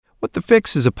What the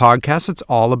Fix is a podcast that's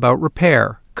all about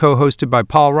repair. Co-hosted by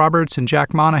Paul Roberts and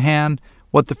Jack Monahan,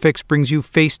 What the Fix brings you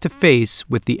face-to-face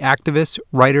with the activists,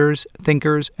 writers,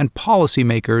 thinkers, and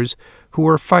policymakers who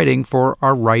are fighting for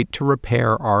our right to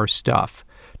repair our stuff.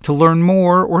 To learn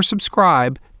more or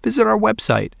subscribe, visit our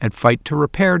website at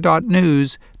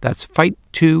fight2repair.news. That's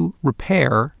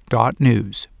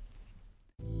fight2repair.news.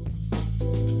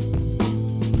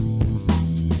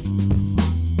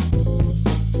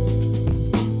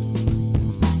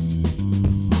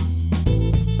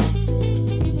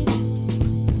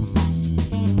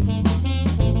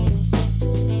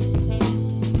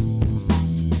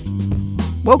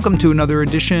 Welcome to another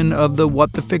edition of the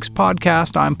What the Fix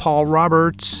podcast. I'm Paul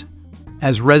Roberts.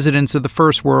 As residents of the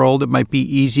First World, it might be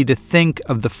easy to think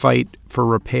of the fight for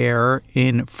repair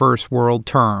in First World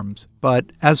terms. But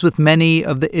as with many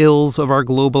of the ills of our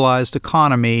globalized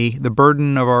economy, the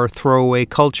burden of our throwaway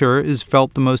culture is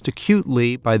felt the most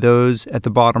acutely by those at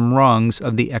the bottom rungs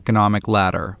of the economic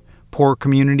ladder. Poor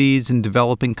communities in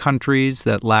developing countries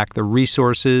that lack the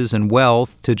resources and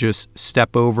wealth to just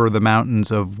step over the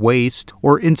mountains of waste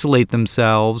or insulate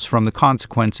themselves from the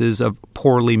consequences of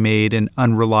poorly made and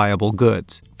unreliable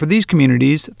goods. For these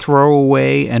communities,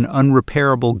 throwaway and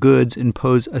unrepairable goods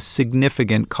impose a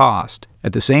significant cost.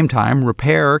 At the same time,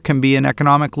 repair can be an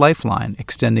economic lifeline,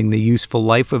 extending the useful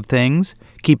life of things,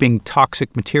 keeping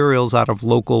toxic materials out of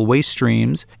local waste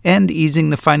streams, and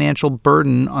easing the financial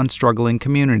burden on struggling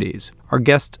communities. Our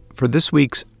guest for this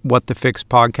week's What the Fix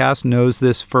podcast knows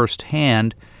this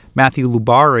firsthand. Matthew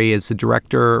Lubari is the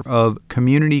Director of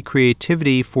Community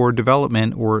Creativity for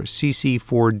Development, or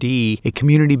CC4D, a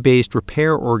community-based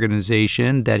repair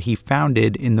organization that he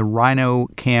founded in the Rhino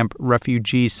Camp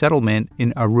refugee settlement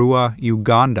in Arua,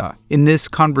 Uganda. In this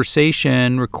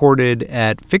conversation recorded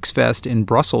at FixFest in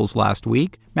Brussels last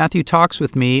week, Matthew talks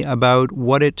with me about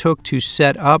what it took to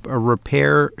set up a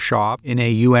repair shop in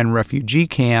a UN refugee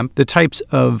camp, the types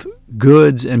of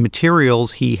goods and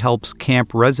materials he helps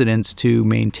camp residents to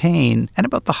maintain, and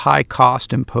about the high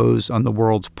cost imposed on the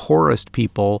world's poorest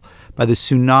people by the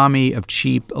tsunami of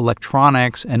cheap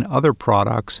electronics and other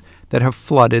products that have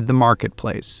flooded the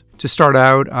marketplace. To start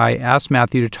out, I asked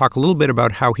Matthew to talk a little bit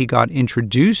about how he got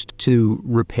introduced to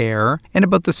repair and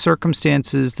about the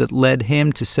circumstances that led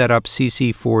him to set up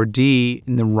CC4D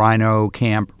in the Rhino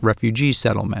Camp refugee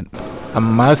settlement.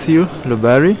 I'm Matthew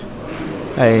Lubari,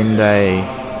 and I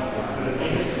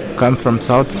come from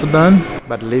South Sudan,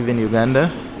 but live in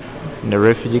Uganda, in the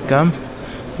refugee camp,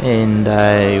 and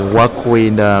I work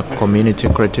with Community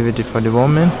Creativity for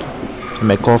Development. I'm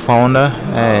a co-founder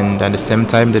and at the same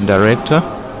time the director,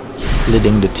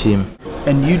 leading the team.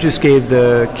 And you just gave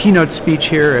the keynote speech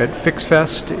here at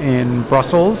FixFest in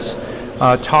Brussels,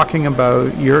 talking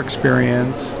about your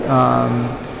experience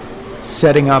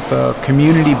setting up a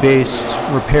community-based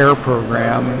repair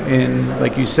program in,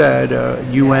 like you said, a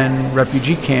UN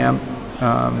refugee camp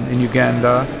in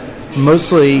Uganda,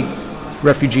 mostly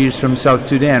refugees from South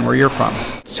Sudan, where you're from.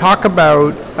 Talk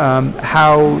about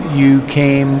how you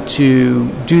came to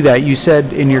do that. You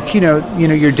said in your keynote,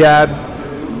 your dad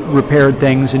repaired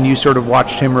things, and you sort of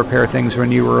watched him repair things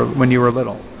when you were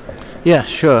little. Yeah,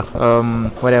 sure.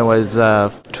 When I was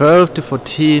 12 to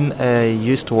 14, I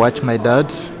used to watch my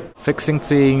dad fixing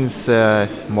things,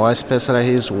 more especially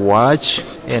his watch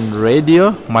and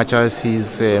radio, much as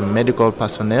he's a medical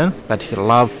personnel, but he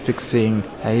loved fixing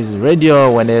his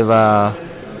radio whenever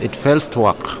it fails to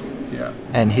work,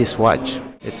 and his watch.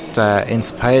 It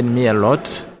inspired me a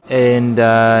lot, and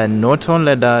not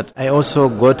only that, I also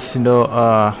got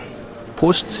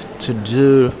pushed to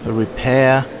do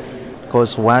repair,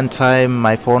 because one time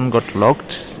my phone got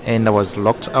locked and I was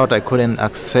locked out. I couldn't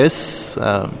access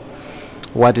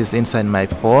what is inside my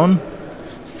phone.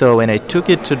 So when I took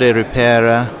it to the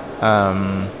repairer,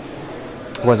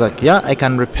 was like, yeah, I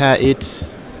can repair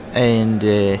it, and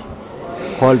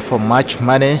called for much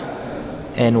money.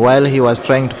 And while he was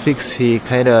trying to fix, he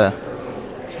kind of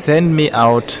sent me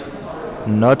out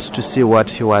not to see what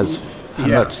he was,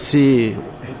 not to see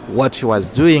what he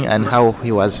was doing and how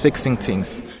he was fixing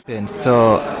things. And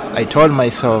so I told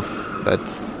myself that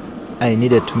I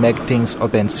needed to make things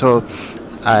open. So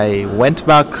I went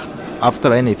back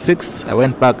after any fixed. I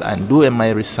went back and do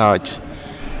my research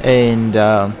and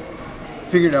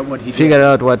figured out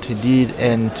what he did,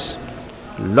 and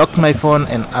locked my phone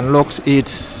and unlocked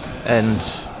it, and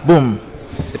boom,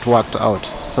 it worked out.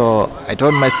 So I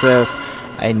told myself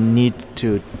I need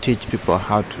to teach people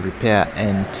how to repair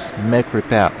and make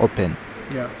repair open.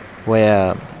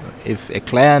 Where if a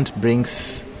client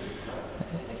brings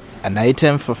an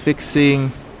item for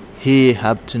fixing, he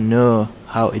have to know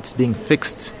how it's being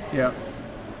fixed.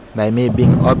 by me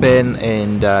being open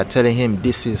and telling him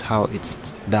this is how it's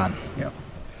done. Yeah.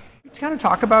 Kind of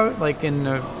talk about, like, in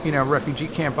a refugee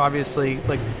camp, obviously,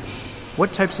 like,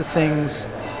 what types of things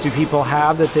do people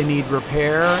have that they need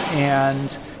repair,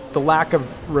 and the lack of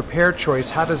repair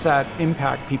choice, how does that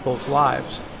impact people's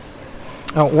lives?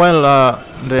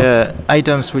 The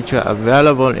items which are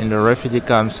available in the refugee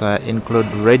camps include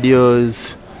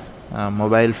radios,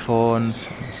 mobile phones,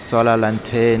 solar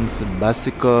lanterns,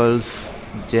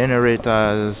 bicycles,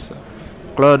 generators,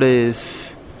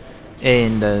 clothes,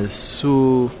 and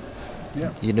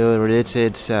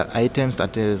related items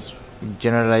that is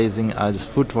generalizing as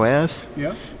footwears.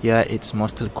 Yeah, it's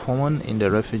mostly common in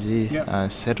the refugee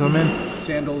settlement.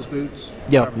 Sandals, boots.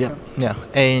 Yeah.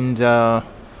 And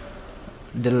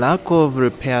the lack of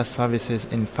repair services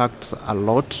impacts a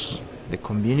lot the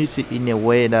community in a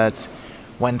way that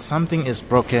when something is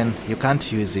broken, you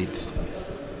can't use it.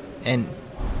 And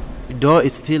though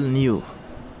it's still new,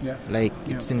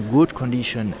 it's in good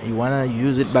condition, you want to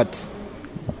use it, but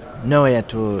nowhere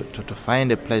to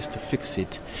find a place to fix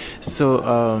it. So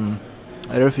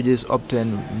refugees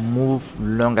often move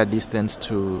longer distance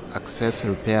to access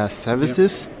repair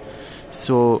services.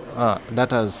 So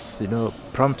that has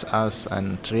prompted us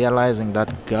and realizing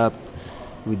that gap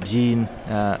within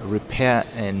repair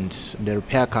and the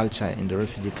repair culture in the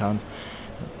refugee camp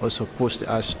also pushed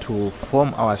us to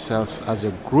form ourselves as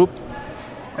a group.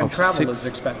 And travel is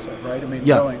expensive, right? I mean,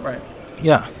 going, right?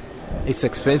 Yeah. It's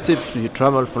expensive. You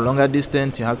travel for longer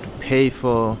distance. You have to pay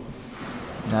for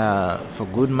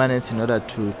good money in order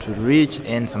to reach,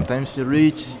 and sometimes you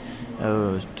reach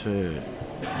to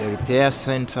the repair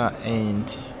center,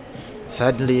 and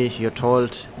suddenly you're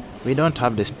told we don't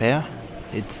have the spare.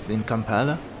 It's in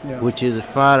Kampala, which is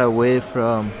far away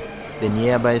from the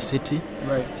nearby city.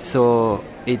 Right. So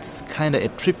it's kind of a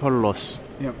triple loss.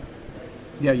 Yeah.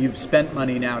 Yeah, you've spent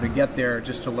money now to get there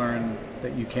just to learn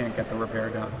that you can't get the repair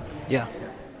done. Yeah.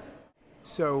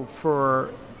 So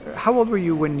how old were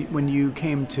you when you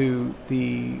came to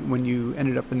when you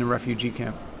ended up in the refugee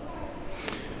camp?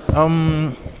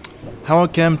 How I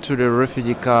came to the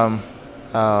refugee camp,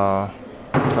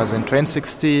 it was in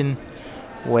 2016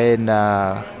 when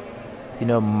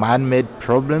man-made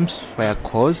problems were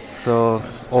caused. So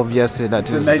obviously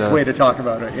it's a nice way to talk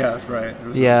about it. Yes, right.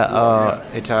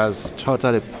 It has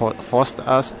totally forced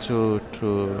us to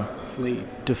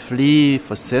flee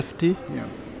for safety. Yeah.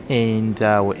 And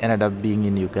we ended up being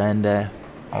in Uganda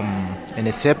in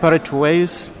a separate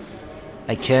ways.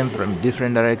 I came from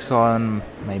different directions.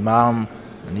 My mom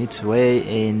in its way,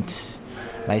 and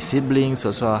my siblings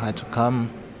also had to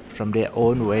come from their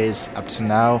own ways up to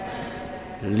now,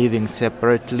 living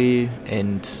separately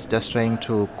and just trying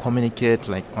to communicate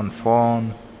like on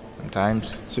phone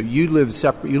sometimes. So you live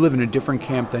separate. You live in a different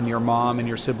camp than your mom and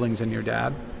your siblings and your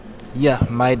dad? Yeah,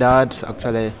 my dad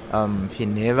actually, he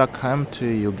never came to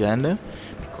Uganda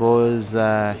because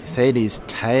he said he's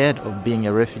tired of being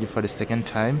a refugee for the second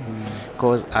time.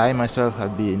 Because I myself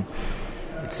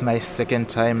it's my second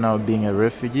time now being a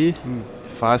refugee. The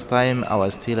first time I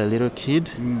was still a little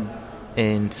kid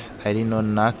and I didn't know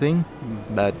nothing.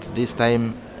 But this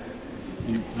time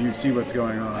you see what's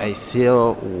going on. I see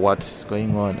what's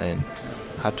going on and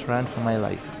had to run for my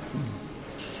life.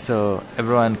 So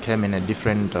everyone came in a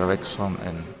different direction.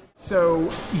 And so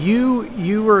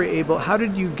you were able, how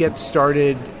did you get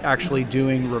started actually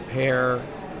doing repair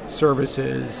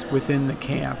services within the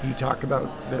camp? You talk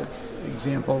about the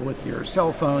example with your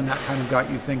cell phone, that kind of got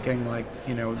you thinking like,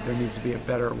 there needs to be a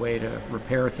better way to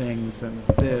repair things than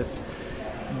this.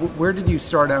 Where did you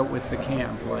start out with the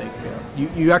camp? Like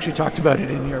you actually talked about it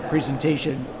in your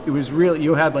presentation. It was really,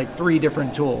 you had like 3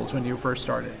 different tools when you first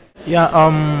started. Yeah,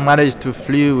 managed to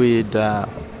flee with a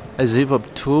zip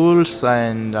of tools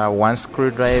and one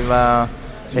screwdriver,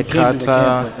 a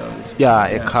cutter,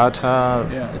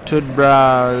 a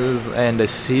toothbrush, and a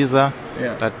scissor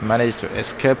that managed to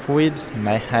escape with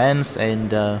my hands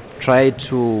and try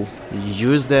to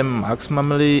use them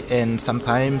maximally. And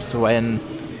sometimes when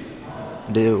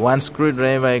the one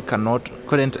screwdriver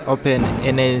couldn't open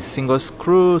any single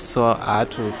screw, so I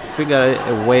had to figure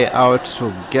a way out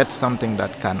to get something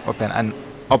that can open. And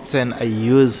often I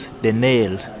use the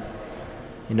nail,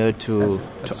 to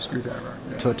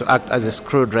act as a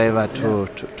screwdriver to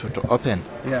open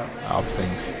up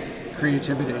things.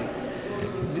 Creativity.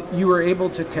 You were able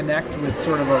to connect with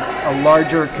sort of a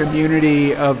larger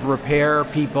community of repair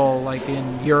people, like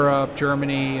in Europe,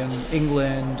 Germany, and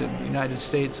England, and the United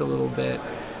States a little bit.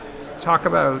 Talk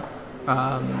about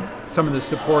some of the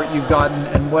support you've gotten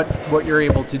and what you're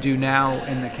able to do now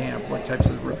in the camp, what types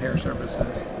of repair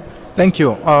services. Thank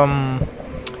you.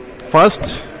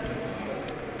 First,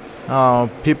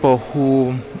 people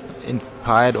who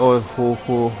inspired or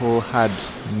who had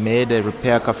made a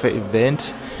Repair Cafe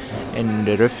event in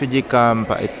the refugee camp.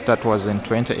 That was in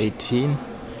 2018.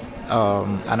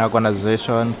 An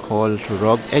organization called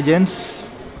Rogue Agents.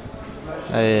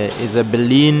 Is a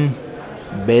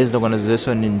Berlin-based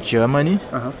organization in Germany.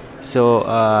 Uh-huh. So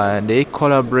they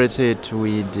collaborated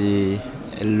with a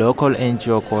local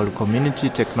NGO called Community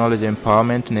Technology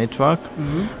Empowerment Network,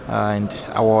 and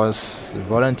I was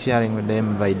volunteering with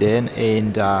them by then.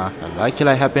 And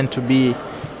luckily, I happened to be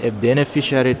a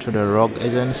beneficiary to the Rogue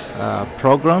Agents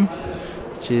program,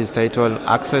 which is titled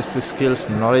Access to Skills,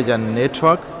 Knowledge and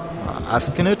Network,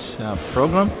 ASKNet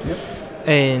program. Yep.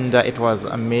 And it was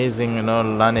amazing,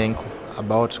 learning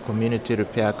about Community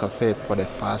Repair Cafe for the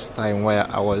first time, where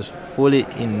I was fully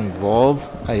involved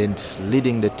and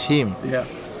leading the team. Yeah.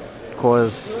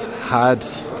 Because had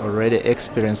already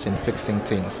experience in fixing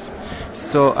things.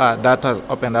 So that has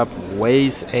opened up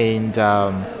ways, and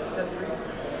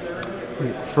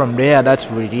from there that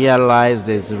we realized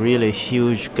there's really a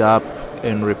huge gap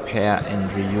in repair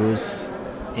and reuse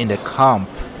in the camp.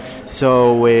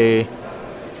 So we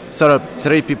sort of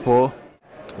three people.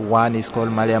 One is called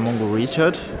Maliamungu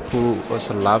Richard, who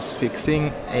also loves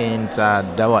fixing, and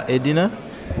Dawa Edina,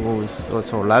 who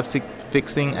also loves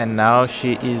fixing, and now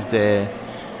she is a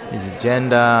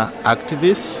gender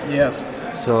activist. Yes.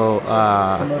 So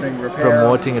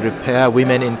promoting repair,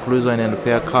 women inclusion and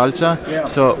repair culture. Yeah.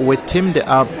 So we teamed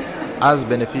up as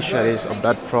beneficiaries of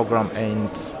that program, and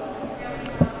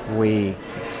we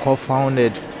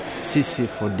co-founded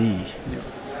CC4D,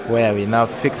 where we're now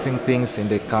fixing things in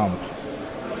the camp.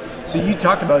 So you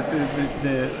talked about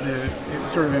the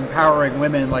sort of empowering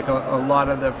women, like a lot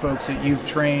of the folks that you've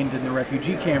trained in the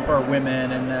refugee camp are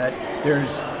women, and that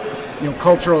there's,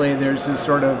 culturally there's this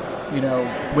sort of,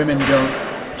 women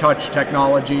don't touch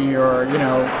technology, or,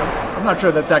 I'm not sure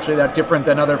that's actually that different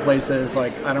than other places.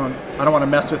 Like, I don't want to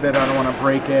mess with it, I don't want to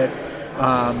break it,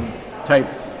 type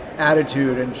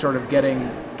attitude, and sort of getting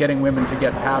women to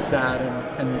get past that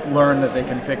and learn that they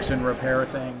can fix and repair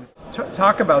things.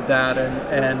 Talk about that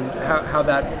and how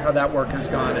that work has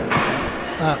gone.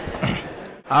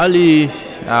 Early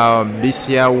this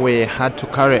year, we had to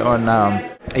carry on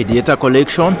a data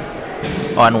collection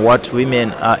on what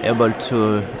women are able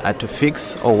to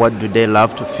fix, or what do they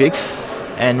love to fix.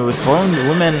 And we found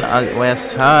women were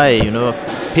shy,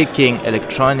 picking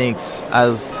electronics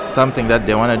as something that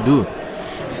they want to do.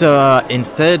 So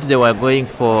instead, they were going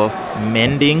for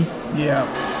mending,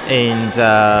 and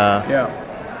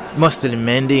mostly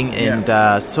mending,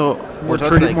 and so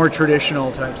more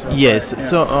traditional types of. Yes,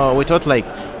 so we thought, like,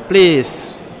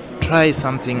 please try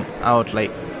something out,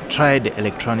 like try the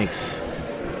electronics,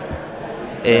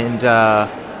 and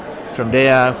from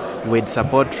there, with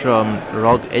support from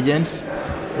Rogue Agents,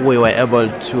 we were able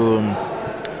to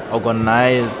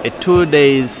organize a 2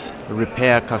 days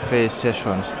repair cafe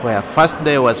sessions, where first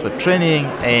day was for training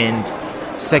and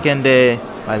second day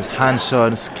was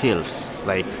hands-on skills,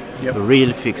 like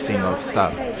real fixing of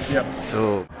stuff.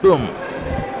 So boom,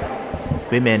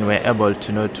 women were able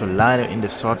to learn in the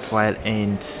short while,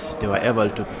 and they were able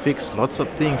to fix lots of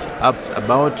things. Up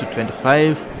about to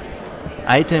 25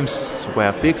 items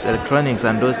were fixed, electronics,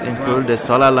 and those include the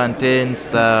solar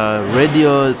lanterns,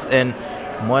 radios, and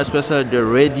more especially the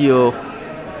radio.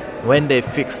 When they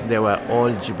fixed, they were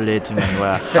all jubilating and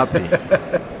were happy.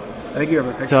 I think you have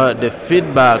a picture. So the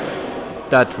feedback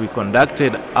that we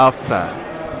conducted after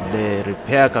the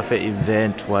Repair Cafe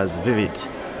event was vivid.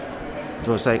 It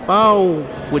was like, wow,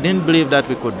 we didn't believe that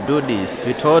we could do this.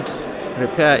 We thought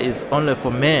repair is only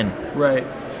for men. Right.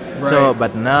 So,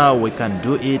 but now we can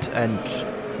do it, and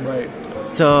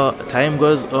so time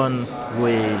goes on,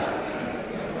 we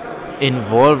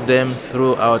involve them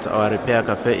throughout our Repair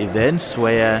Cafe events,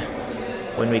 where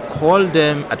when we call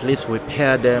them, at least we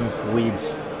pair them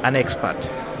with an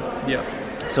expert. Yes.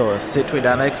 So sit with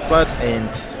an expert and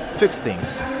fix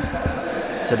things,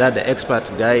 so that the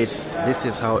expert guides, this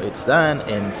is how it's done,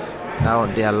 and now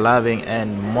they are loving,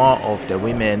 and more of the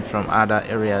women from other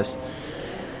areas,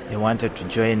 they wanted to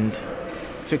join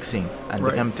fixing and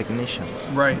become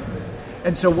technicians. Right.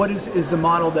 And so what is the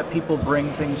model that people bring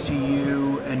things to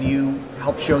you and you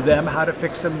help show them how to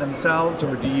fix them themselves,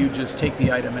 or do you just take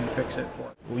the item and fix it for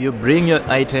them? You bring your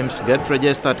items, get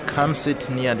registered, come sit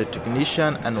near the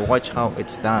technician and watch how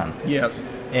it's done. Yes.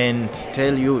 And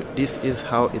tell you this is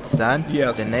how it's done.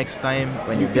 Yes. The next time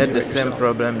when you get the same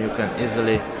problem, you can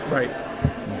easily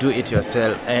do it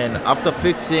yourself. And after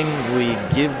fixing, we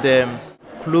give them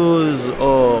clues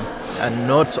or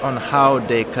notes on how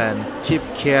they can keep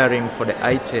caring for the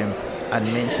item and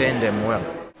maintain them well.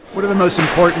 What are the most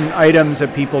important items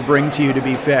that people bring to you to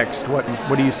be fixed? What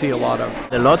do you see a lot of?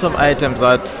 A lot of items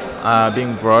that are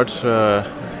being brought to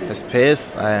the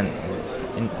space and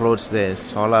includes the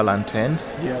solar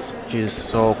lanterns, Yes. which is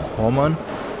so common.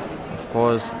 Of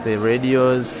course, the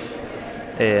radios,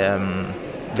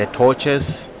 the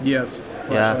torches. Yes.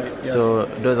 Yeah. Flashlight, yes. So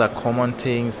those are common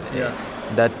things Yeah.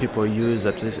 that people use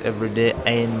at least every day,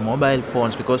 and mobile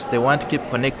phones because they want to keep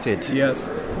connected Yes.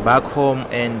 back home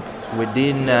and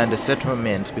within the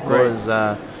settlement because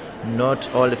not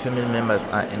all the family members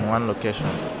are in one location.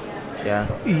 Yeah.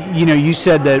 You know, you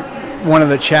said that one of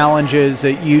the challenges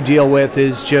that you deal with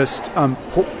is just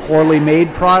poorly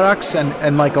made products,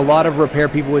 and like a lot of repair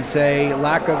people would say,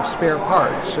 lack of spare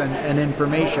parts and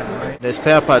information, right? The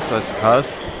spare parts are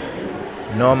scarce,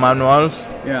 no manuals,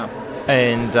 Yeah.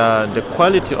 and the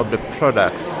quality of the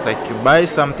products. Like you buy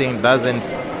something doesn't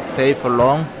stay for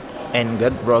long and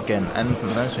get broken. And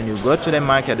sometimes when you go to the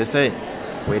market, they say,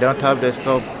 we don't have the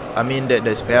stock. I mean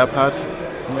the spare part.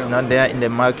 It's not there in the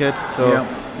market, so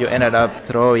you ended up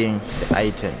throwing the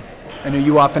item. And are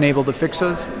you often able to fix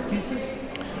those pieces?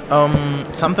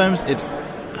 Sometimes it's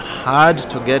hard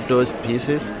to get those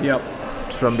pieces Yep.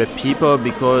 from the people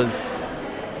because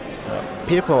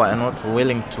people are not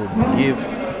willing to give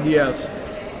Yes.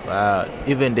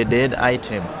 even the dead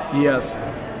item Yes.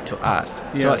 to us.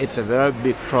 So Yes. it's a very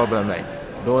big problem. Like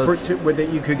those. That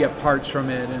you could get parts from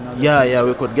it and other Yeah,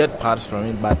 we could get parts from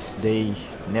it, but they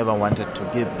never wanted to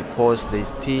give because they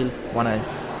still want to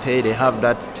stay. They have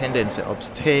that tendency of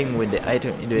staying with the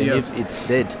item even if it's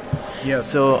dead. Yes.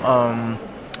 So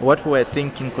what we're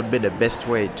thinking could be the best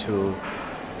way to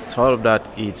solve that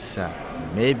is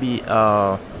maybe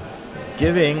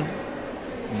giving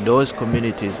those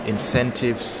communities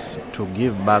incentives to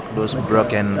give back those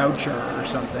broken voucher or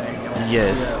something.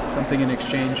 Yes. Something in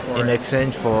exchange for in it.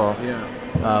 exchange for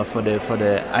for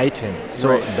the item. So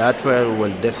Right. that way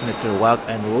will definitely work,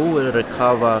 and we will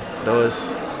recover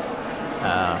those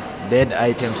dead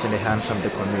items in the hands of the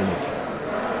community.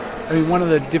 I mean, one of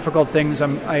the difficult things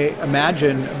I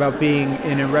imagine about being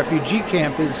in a refugee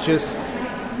camp is just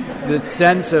the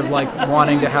sense of like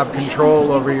wanting to have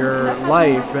control over your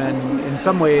life, and in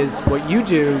some ways what you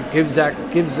do gives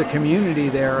the community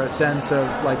there a sense of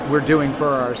like we're doing for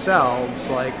ourselves,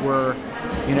 like we're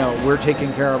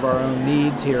taking care of our own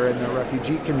needs here in the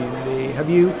refugee community.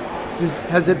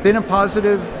 Has it been a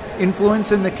positive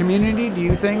influence in the community, do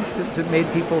you think? Has it made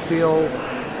people feel?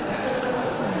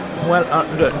 Well,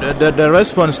 the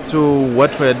response to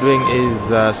what we're doing is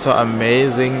so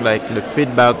amazing. Like the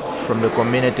feedback from the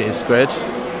community is great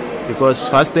because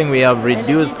first thing, we have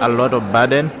reduced a lot of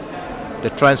burden,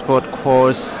 the transport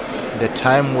costs, the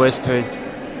time wasted,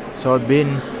 so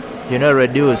been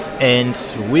reduced, and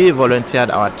we volunteered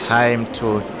our time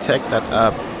to take that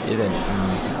up, even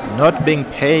not being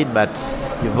paid, but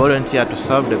you volunteer to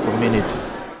serve the community.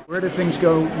 Where do things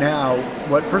go now?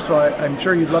 First of all, I'm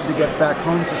sure you'd love to get back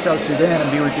home to South Sudan and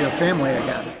be with your family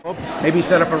again. Maybe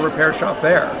set up a repair shop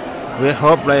there. We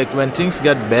hope like when things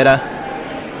get better,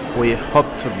 we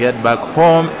hope to get back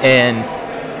home and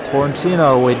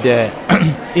continue with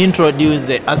introduce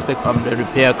the aspect of the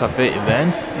repair cafe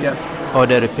events. Yes. Or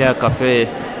the repair cafe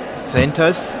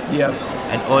centers. Yes.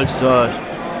 And also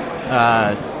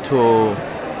to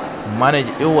manage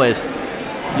e-waste.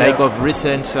 Like of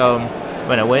recent,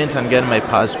 when I went and get my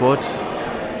passport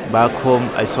back home,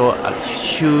 I saw a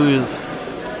huge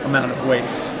amount of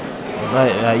waste.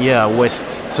 Waste.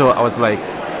 So I was like,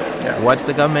 what's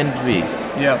the government doing?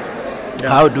 Yes. Yeah.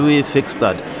 How do we fix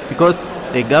that? Because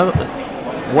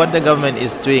what the government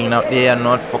is doing now, they are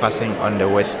not focusing on the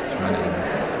waste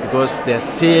management because they're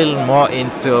still more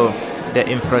into the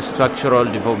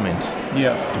infrastructural development.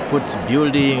 Yes. To put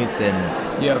buildings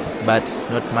but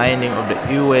not mining of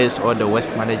the e-waste or the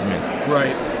waste management.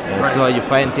 Right. So you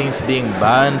find things being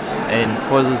burnt and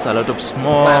causes a lot of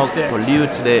smoke, Plastics.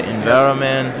 pollute the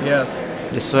environment. Yes.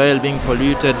 The soil being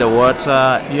polluted, the water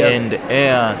and the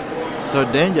air.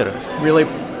 So dangerous. Really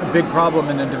a big problem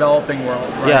in the developing world,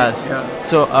 right? Yes. Yeah.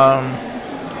 So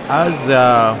as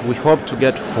we hope to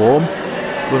get home,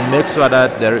 we'll make sure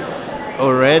that the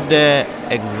already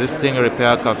existing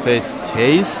repair cafe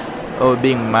stays or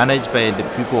being managed by the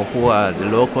people who are the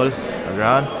locals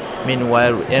around.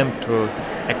 Meanwhile, we aim to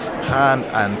expand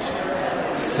and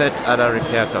set other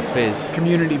repair cafes.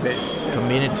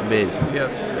 Community-based.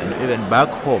 Yes. And even back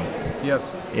home.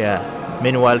 Yes. Yeah.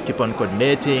 Meanwhile, keep on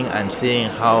coordinating and seeing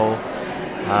how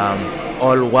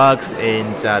all works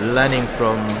and learning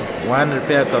from one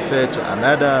repair cafe to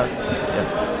another.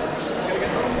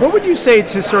 What would you say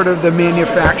to sort of the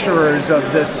manufacturers of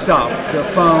this stuff, the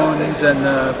phones and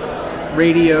the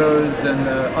radios and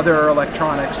the other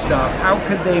electronic stuff, how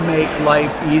could they make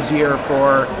life easier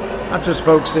for not just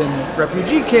folks in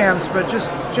refugee camps, but just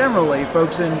generally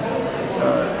folks in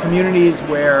communities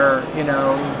where,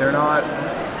 they're not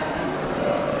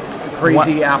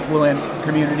crazy affluent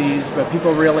communities, but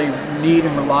people really need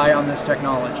and rely on this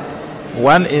technology?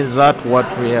 One is that what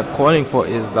we are calling for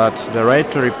is that the right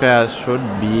to repair should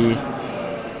be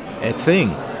a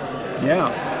thing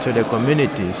to the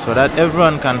community so that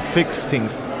everyone can fix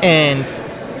things, and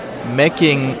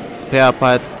making spare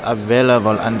parts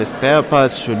available, and the spare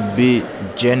parts should be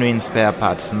genuine spare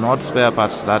parts, not spare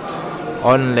parts that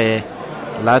only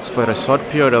last for a short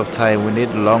period of time. We need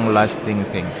long-lasting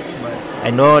things. I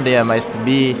know there must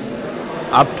be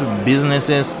up to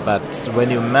businesses, but when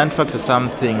you manufacture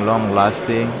something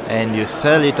long-lasting and you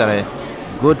sell it at a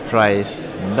good price,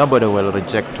 nobody will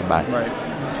reject to buy. Right.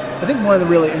 I think one of the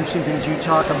really interesting things you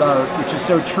talk about, which is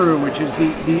so true, which is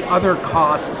the other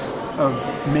costs of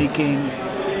making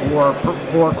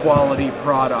poor quality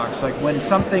products. Like when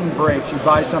something breaks, you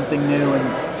buy something new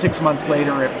and 6 months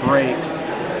later it breaks.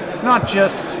 It's not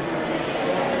just,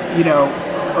 you now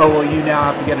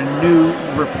have to get a new,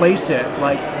 replace it.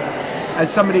 Like,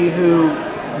 as somebody who,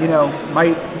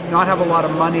 might not have a lot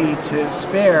of money to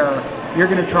spare, you're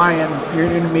going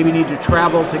to maybe need to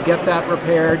travel to get that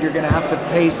repaired. You're going to have to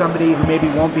pay somebody who maybe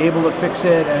won't be able to fix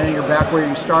it, and then you're back where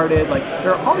you started. Like,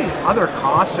 there are all these other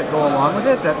costs that go along with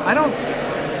it that I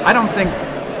don't think,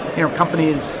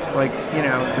 companies like,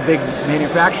 the big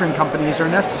manufacturing companies are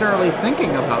necessarily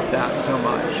thinking about that so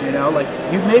much. Like,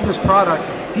 you've made this product,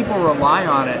 people rely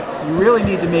on it. You really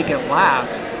need to make it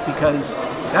last, because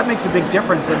that makes a big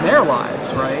difference in their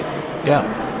lives, right?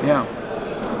 Yeah.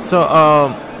 So,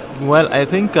 I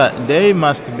think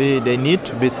they need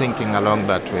to be thinking along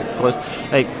that way. Because,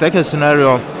 take a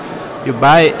scenario, you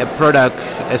buy a product,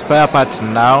 a spare part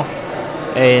now,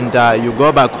 and you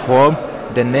go back home.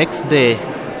 The next day,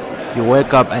 you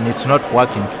wake up and it's not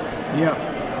working. Yeah.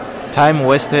 Time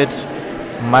wasted,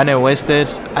 money wasted,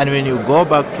 and when you go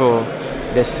back to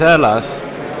the sellers,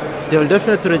 they will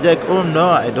definitely reject. Oh no,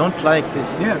 I don't like this.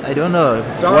 Yeah. I don't know.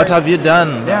 What have you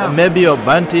done? Yeah. Maybe you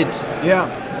burnt it. Yeah.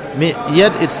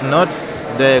 Yet it's not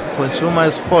the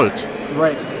consumer's fault.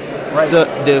 Right. So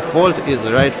the fault is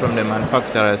right from the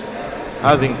manufacturers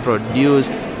having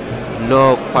produced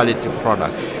low quality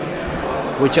products,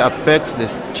 which affects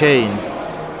this chain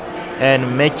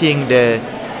and making the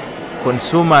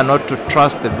consumer not to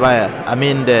trust the buyer.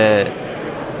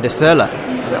 The seller.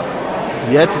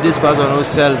 Yeah. Yet this person who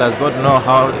sells does not know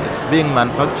how it's being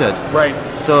manufactured. Right.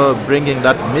 So bringing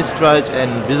that mistrust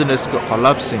and business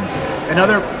collapsing. And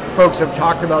other folks have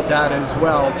talked about that as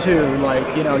well too. Like,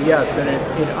 yes, and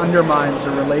it undermines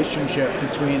the relationship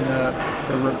between the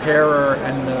repairer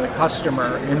and the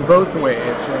customer in both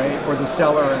ways, right? Or the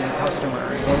seller and the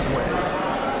customer in both ways.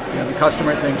 The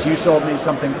customer thinks you sold me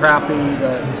something crappy.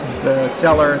 The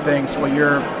seller thinks, well,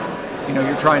 you're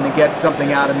trying to get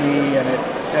something out of me,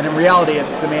 and in reality,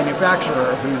 it's the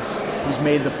manufacturer who's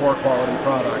made the poor quality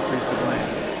product,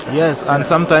 basically. Yes, and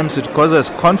sometimes it causes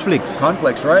conflicts.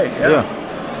 Conflicts, right? Yeah.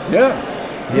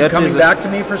 You're coming back to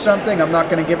me for something, I'm not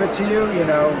going to give it to you.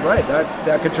 Right?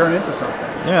 That could turn into something.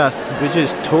 Yes, which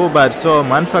is too bad. So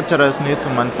manufacturers need to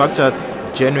manufacture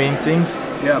genuine things.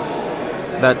 Yeah.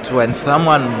 That when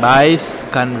someone buys,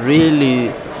 can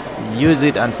really use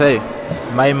it and say,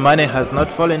 my money has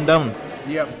not fallen down.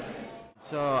 Yep.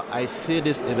 So I see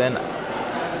this event,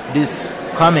 this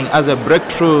coming as a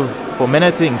breakthrough for many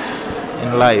things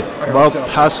in life, both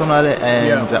personally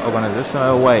and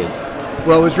organizational wide.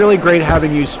 Well, it was really great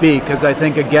having you speak, because I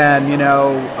think, again,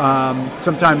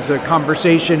 sometimes the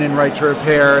conversation in Right to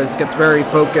Repair gets very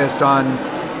focused on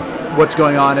what's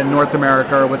going on in North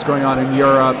America or what's going on in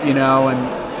Europe,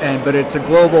 but it's a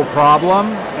global problem,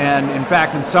 and in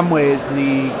fact, in some ways,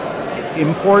 the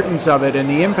importance of it and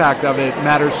the impact of it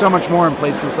matters so much more in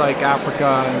places like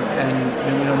Africa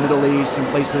and Middle East, and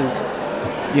places,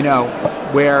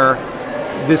 where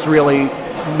this really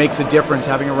makes a difference.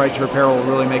 Having a right to repair will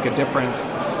really make a difference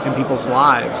in people's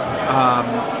lives.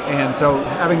 And so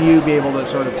having you be able to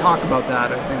sort of talk about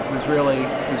that, I think was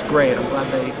great. I'm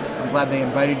glad they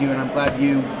invited you, and I'm glad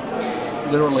you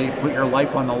literally put your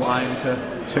life on the line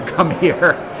to come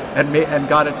here and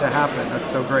got it to happen. That's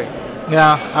so great.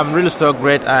 Yeah, I'm really so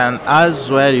great, and as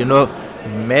well,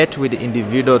 met with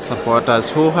individual supporters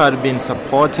who had been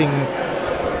supporting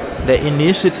the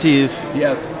initiative.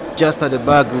 Yes. Just at the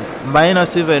back,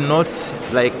 minus even not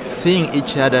like seeing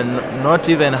each other, not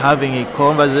even having a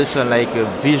conversation like a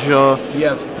visual.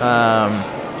 Yes.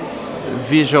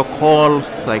 Visual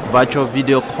calls, like virtual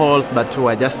video calls, but we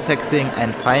were just texting,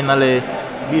 and finally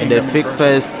in the FIC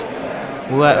Fest.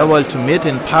 We were able to meet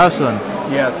in person.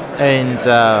 Yes. And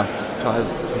it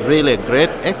was really a great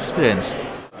experience.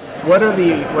 What are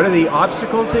the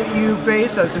obstacles that you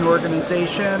face as an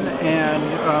organization,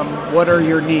 and what are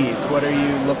your needs? What are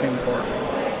you looking for?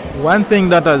 One thing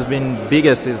that has been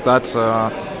biggest is that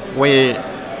we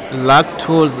lack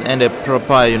tools and a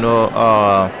proper,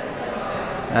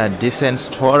 decent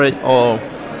storage or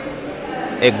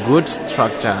a good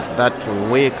structure that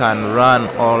we can run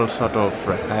all sort of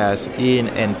repairs in,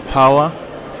 and power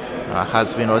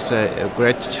has been also a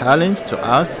great challenge to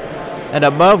us. And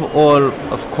above all,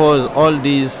 of course, all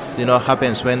this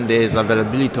happens when there is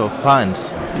availability of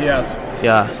funds. Yes.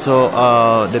 Yeah. So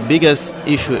the biggest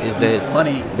issue is the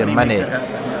money. The money.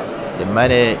 The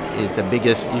money is the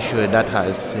biggest issue that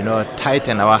has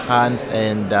tightened our hands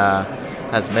and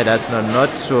has made us not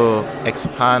to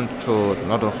expand to a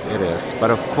lot of areas. But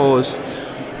of course,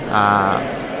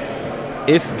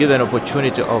 if given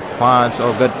opportunity of funds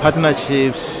or good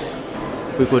partnerships,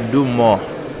 we could do more.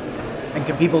 And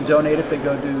can people donate if they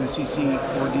go to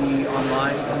CC4D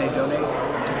online? Can they donate?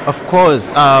 Of course.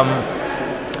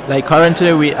 Like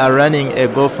currently, we are running a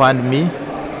GoFundMe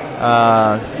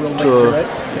We'll link to it.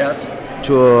 Yes.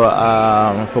 To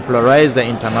popularize the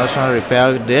International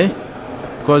Repair Day,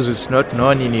 because it's not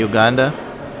known in Uganda.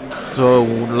 So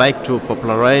we would like to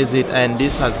popularize it, and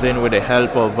this has been with the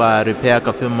help of Repair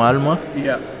Cafe Malmo.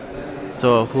 Yeah.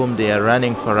 So whom they are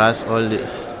running for us all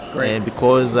this. Great. And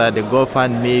because the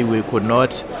GoFundMe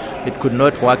it could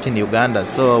not work in Uganda,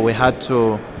 so we had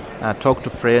to talk to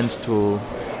friends to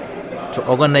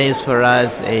organize for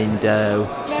us and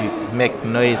make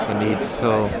noise on it.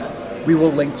 So we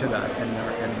will link to that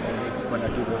when I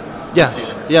do the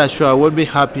yeah, sure. I would be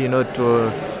happy,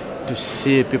 to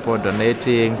see people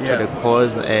donating to the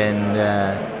cause, and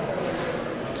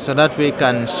so that we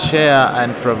can share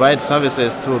and provide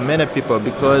services to many people,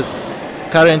 because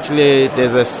currently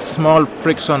there's a small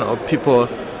fraction of people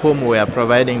whom we are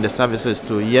providing the services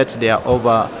to, yet there are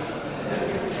over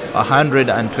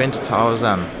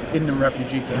 120,000 in the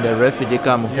refugee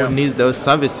camp, who needs those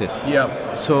services.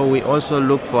 Yeah. So we also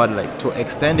look forward to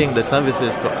extending the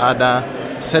services to other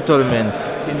settlements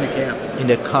in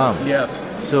the camp. Yes.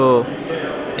 So,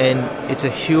 and it's a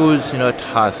huge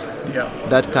task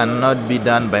that cannot be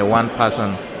done by one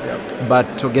person. Yeah.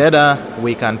 But together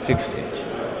we can fix it.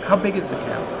 How big is the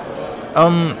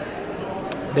camp?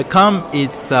 The camp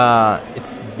it's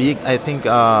big. I think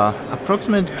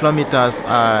approximate kilometers.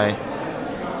 I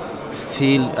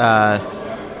still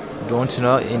don't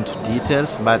know into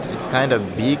details, but it's kind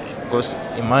of big, because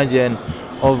imagine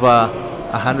over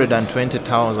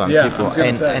 120,000 people,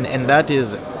 and that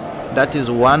is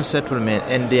one settlement,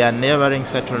 and their neighboring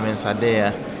settlements are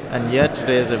there, and yet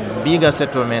there's a bigger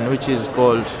settlement which is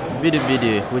called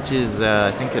Bidi, which is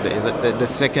I think it is the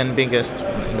second biggest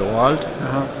in the world.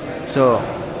 So,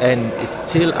 and it's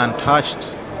still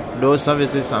untouched. Those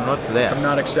services are not there. I'm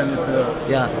not extended to the...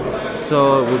 Yeah.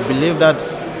 So we believe that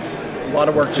a lot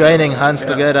of work joining hands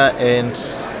together and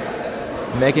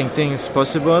making things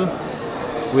possible,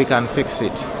 we can fix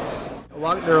it.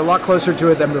 They're a lot closer to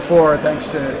it than before, thanks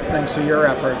to your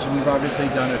efforts, and you've obviously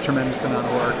done a tremendous amount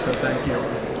of work. So thank you.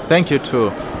 Thank you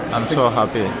too. I'm so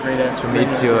happy to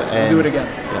meet you. And we'll do it again.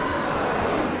 Yeah.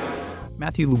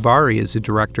 Matthew Lubari is the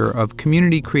Director of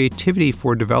Community Creativity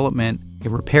for Development, a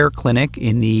repair clinic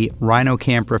in the Rhino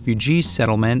Camp refugee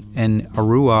settlement in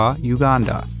Arua,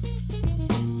 Uganda.